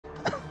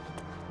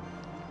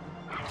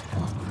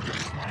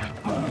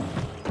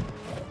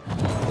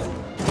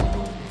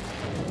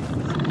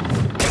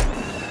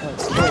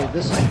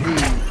this is the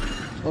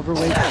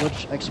overweight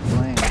glitch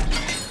explained.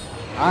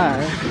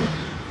 I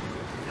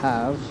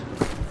have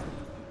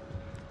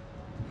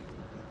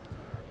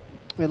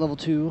a level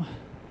 2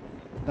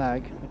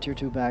 bag, a tier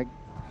 2 bag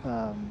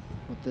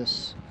with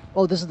this.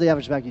 Oh, this is the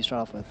average bag you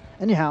start off with.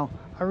 Anyhow,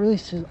 I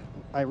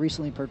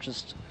recently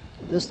purchased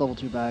this level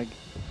 2 bag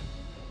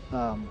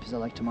because I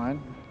like to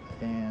mine,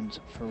 and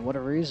for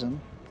whatever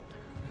reason,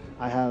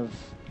 I have,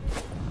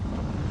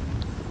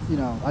 you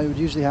know, I would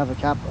usually have a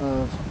cap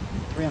of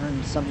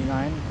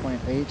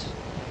 379.8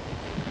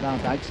 amount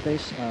of bag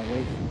space,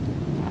 weight,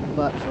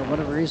 but for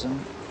whatever reason,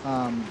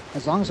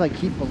 as long as I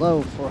keep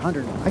below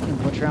 400, I can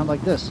glitch around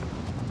like this,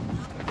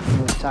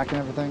 with attack and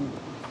everything.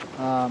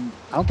 I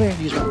don't think I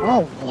can use my,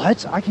 oh,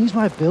 what? I can use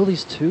my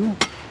abilities too?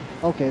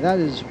 Okay, that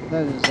is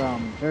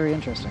very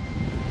interesting.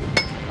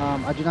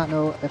 I do not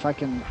know if I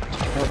can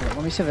teleport.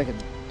 Let me see if I can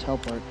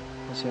teleport.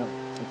 Let's see how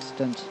the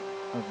extent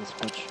of this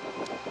glitch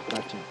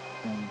back to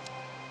him.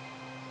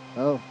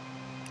 Oh.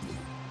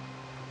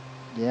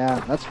 Yeah,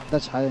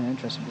 that's highly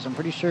interesting, because I'm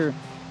pretty sure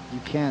you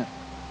can't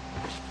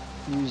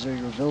use your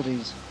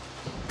abilities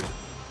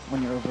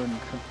when you're over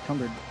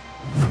encumbered.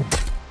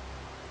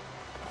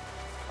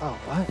 Oh,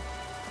 what?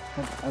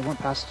 I went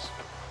past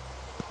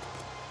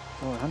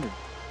 400.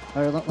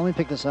 Alright, let me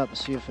pick this up and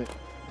see if it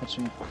puts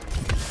me.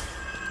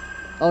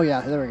 Oh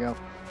yeah, there we go.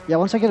 Yeah,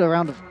 once I get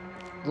around a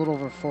little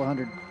over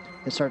 400,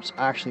 it starts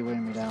actually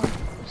weighing me down.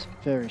 It's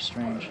very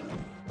strange.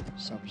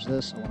 Salvage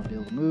this. I want to be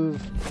able to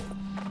move.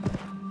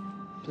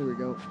 There we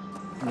go.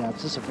 Yeah,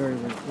 it's just a very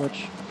weird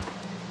glitch.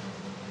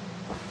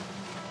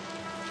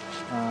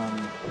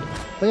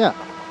 But yeah.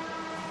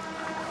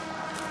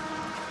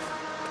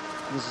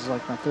 This is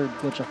like my third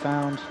glitch I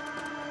found.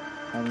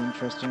 Kind of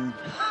interesting.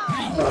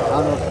 I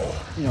don't know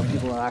if, you know,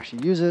 people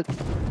actually use it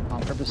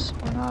on purpose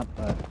or not,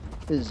 but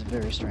it is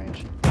very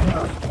strange.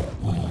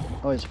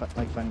 Always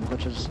like finding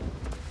glitches.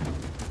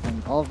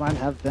 And all of mine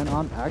have been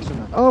on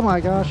accident. Oh my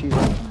gosh, he's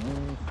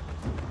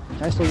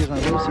can I still use my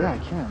abilities? Yeah, I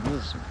can.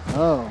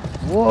 Oh,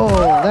 whoa,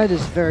 that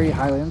is very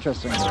highly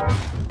interesting. It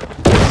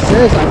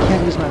says I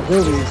can't use my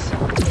abilities,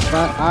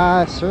 but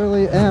I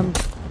certainly am.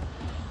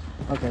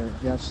 Okay,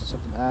 yeah, that's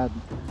something to add.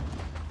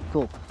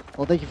 Cool.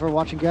 Well, thank you for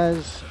watching,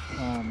 guys.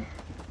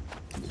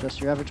 Just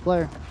your average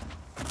player.